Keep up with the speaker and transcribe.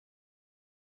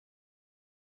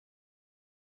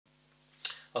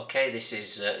Okay, this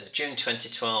is the June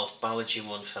 2012 Biology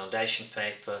 1 Foundation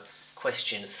paper,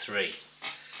 question 3.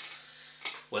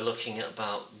 We're looking at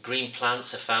about green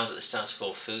plants are found at the start of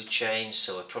all food chains,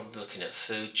 so we're probably looking at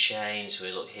food chains.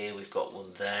 We look here, we've got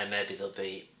one there, maybe there'll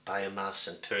be biomass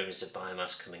and pyramids of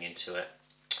biomass coming into it.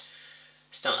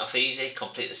 Start off easy,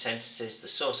 complete the sentences. The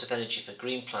source of energy for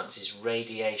green plants is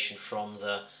radiation from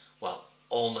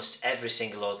almost every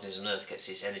single organism on Earth gets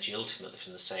its energy ultimately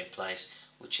from the same place,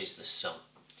 which is the sun.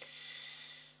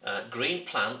 Green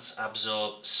plants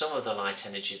absorb some of the light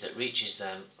energy that reaches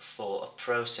them for a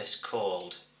process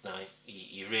called, now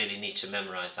you really need to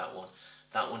memorise that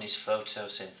one is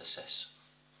photosynthesis.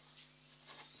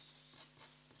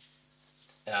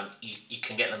 You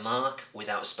can get the mark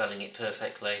without spelling it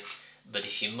perfectly, but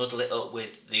if you muddle it up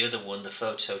with the other one, the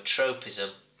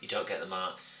phototropism, you don't get the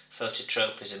mark.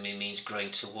 Phototropism means growing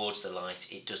towards the light,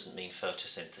 it doesn't mean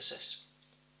photosynthesis.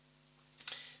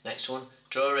 Next one,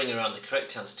 draw a ring around the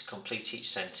correct answer to complete each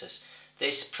sentence.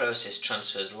 This process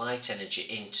transfers light energy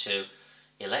into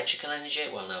electrical energy,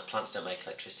 well no, plants don't make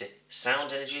electricity.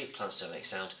 Sound energy, plants don't make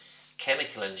sound.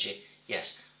 Chemical energy,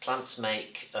 yes, plants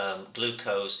make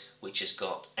glucose, which has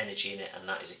got energy in it, and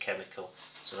that is a chemical,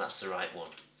 so that's the right one.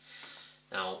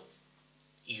 Now,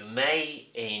 you may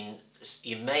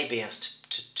be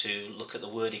asked to look at the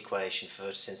word equation for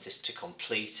photosynthesis to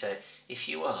complete it. If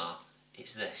you are,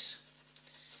 it's this.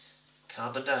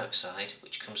 Carbon dioxide,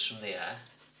 which comes from the air,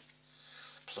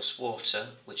 plus water,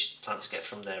 which plants get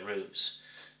from their roots,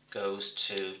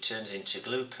 turns into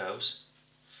glucose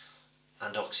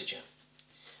and oxygen.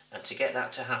 And to get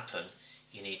that to happen,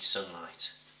 you need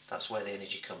sunlight. That's where the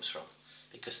energy comes from,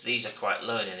 because these are quite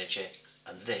low in energy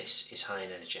and this is high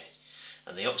in energy.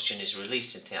 And the oxygen is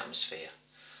released into the atmosphere.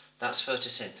 That's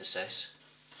photosynthesis.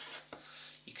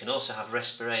 You can also have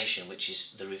respiration, which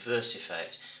is the reverse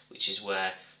effect, which is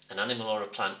where an animal or a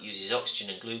plant uses oxygen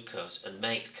and glucose and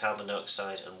makes carbon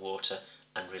dioxide and water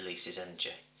and releases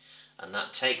energy. And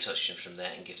that takes oxygen from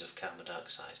there and gives off carbon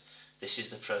dioxide. This is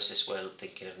the process we're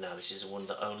thinking of now. This is the one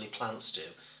that only plants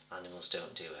do, animals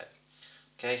don't do it.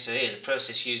 Okay, so here the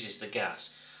process uses the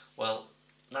gas. Well,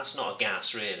 that's not a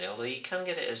gas really, although you can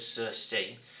get it as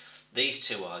steam. These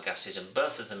two are gases and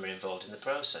both of them are involved in the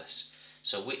process.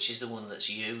 So which is the one that's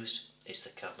used? It's the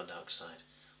carbon dioxide.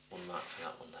 One mark for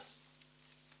that one then.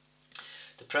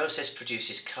 The process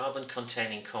produces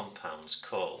carbon-containing compounds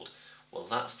called, well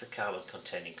that's the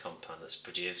carbon-containing compound that's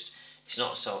produced. It's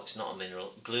not a salt, it's not a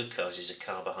mineral. Glucose is a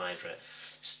carbohydrate.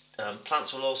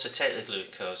 Plants will also take the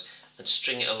glucose and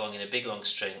string it along in a big long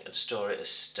string and store it as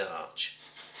starch.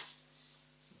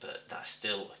 But that's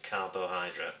still a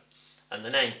carbohydrate. And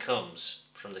the name comes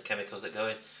from the chemicals that go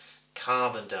in.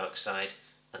 Carbon dioxide,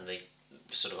 and the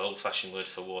sort of old-fashioned word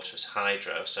for water is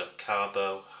hydro, so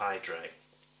carbohydrate.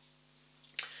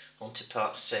 On to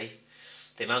part C.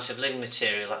 The amount of living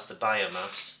material, that's the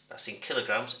biomass, that's in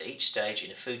kilograms at each stage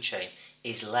in a food chain,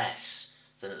 is less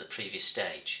than at the previous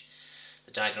stage.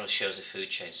 The diagram shows a food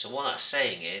chain. So what that's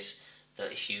saying is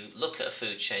that if you look at a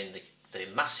food chain, the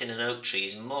mass in an oak tree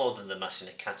is more than the mass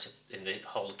in the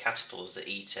whole caterpillars that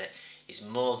eat it, is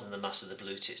more than the mass of the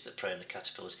blue tits that prey on the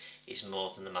caterpillars, is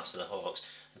more than the mass of the hawks.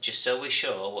 And just so we're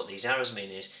sure, what these arrows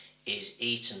mean is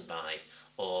eaten by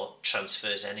or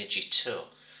transfers energy to.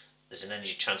 There's an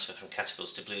energy transfer from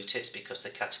caterpillars to blue tits because the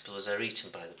caterpillars are eaten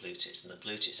by the blue tits and the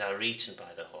blue tits are eaten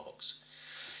by the hawks.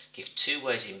 Give two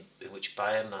ways in which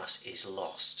biomass is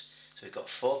lost. So we've got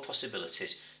four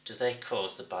possibilities. Do they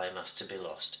cause the biomass to be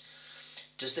lost?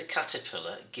 Does the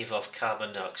caterpillar give off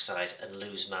carbon dioxide and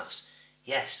lose mass?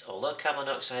 Yes, although carbon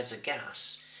dioxide is a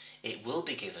gas, it will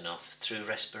be given off through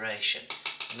respiration.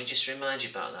 Let me just remind you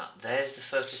about that. There's the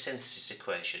photosynthesis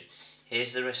equation.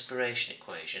 Here's the respiration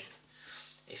equation.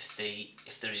 If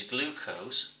there is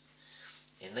glucose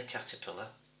in the caterpillar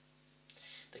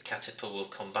will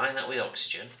combine that with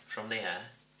oxygen from the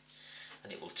air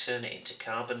and it will turn it into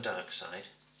carbon dioxide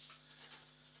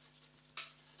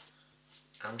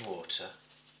and water,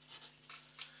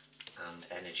 and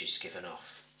energy is given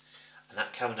off. And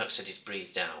that carbon dioxide is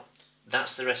breathed out.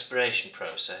 That's the respiration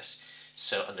process.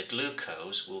 So, and the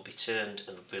glucose will be turned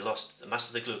and will be lost, the mass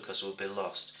of the glucose will be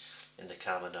lost in the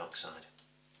carbon dioxide.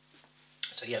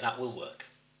 So yeah, that will work.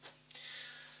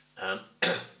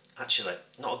 Actually,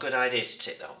 not a good idea to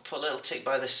tick that one. Put a little tick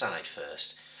by the side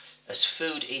first. As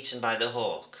food eaten by the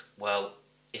hawk, well,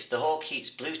 if the hawk eats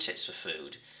blue tits for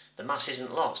food, the mass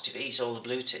isn't lost. If it eats all the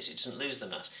blue tits, it doesn't lose the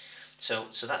mass. So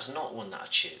that's not one that I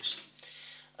choose.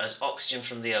 As oxygen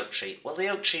from the oak tree, well, the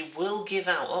oak tree will give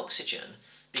out oxygen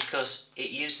because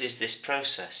it uses this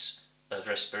process of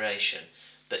respiration.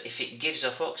 But if it gives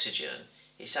off oxygen,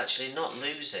 it's actually not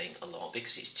losing a lot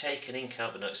because it's taken in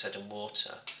carbon dioxide and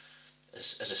water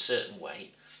as a certain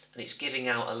weight, and it's giving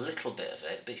out a little bit of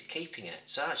it, but it's keeping it.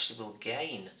 So actually will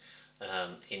gain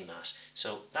in mass.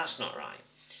 So that's not right.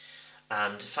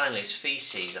 And finally, it's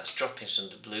feces, that's droppings from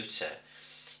the blue tit.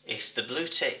 If the blue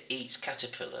tit eats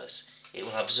caterpillars, it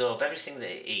will absorb everything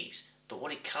that it eats, but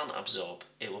what it can't absorb,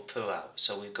 it will poo out.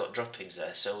 So we've got droppings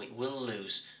there, so it will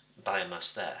lose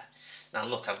biomass there. Now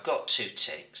look, I've got 2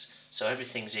 ticks, so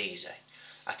everything's easy.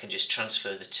 I can just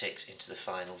transfer the ticks into the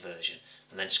final version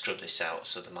and then scrub this out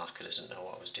so the marker doesn't know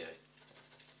what I was doing.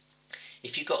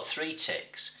 If you've got 3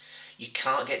 ticks, you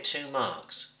can't get 2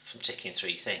 marks from ticking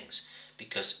 3 things,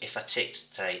 because if I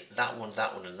ticked, say, that one,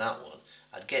 and that one,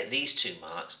 I'd get these 2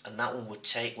 marks and that one would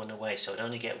take 1 away, so I'd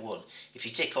only get 1. If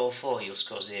you tick all 4, you'll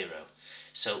score 0.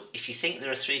 So if you think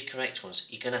there are 3 correct ones,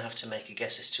 you're going to have to make a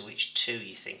guess as to which 2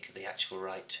 you think are the actual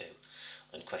right 2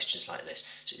 on questions like this.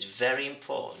 So it's very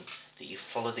important that you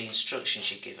follow the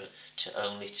instructions you're given to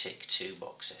only tick 2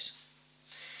 boxes.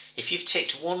 If you've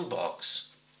ticked 1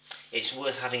 box, it's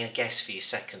worth having a guess for your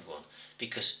second one,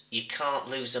 because you can't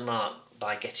lose a mark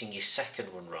by getting your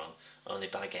second one wrong, only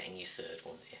by getting your third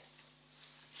one here.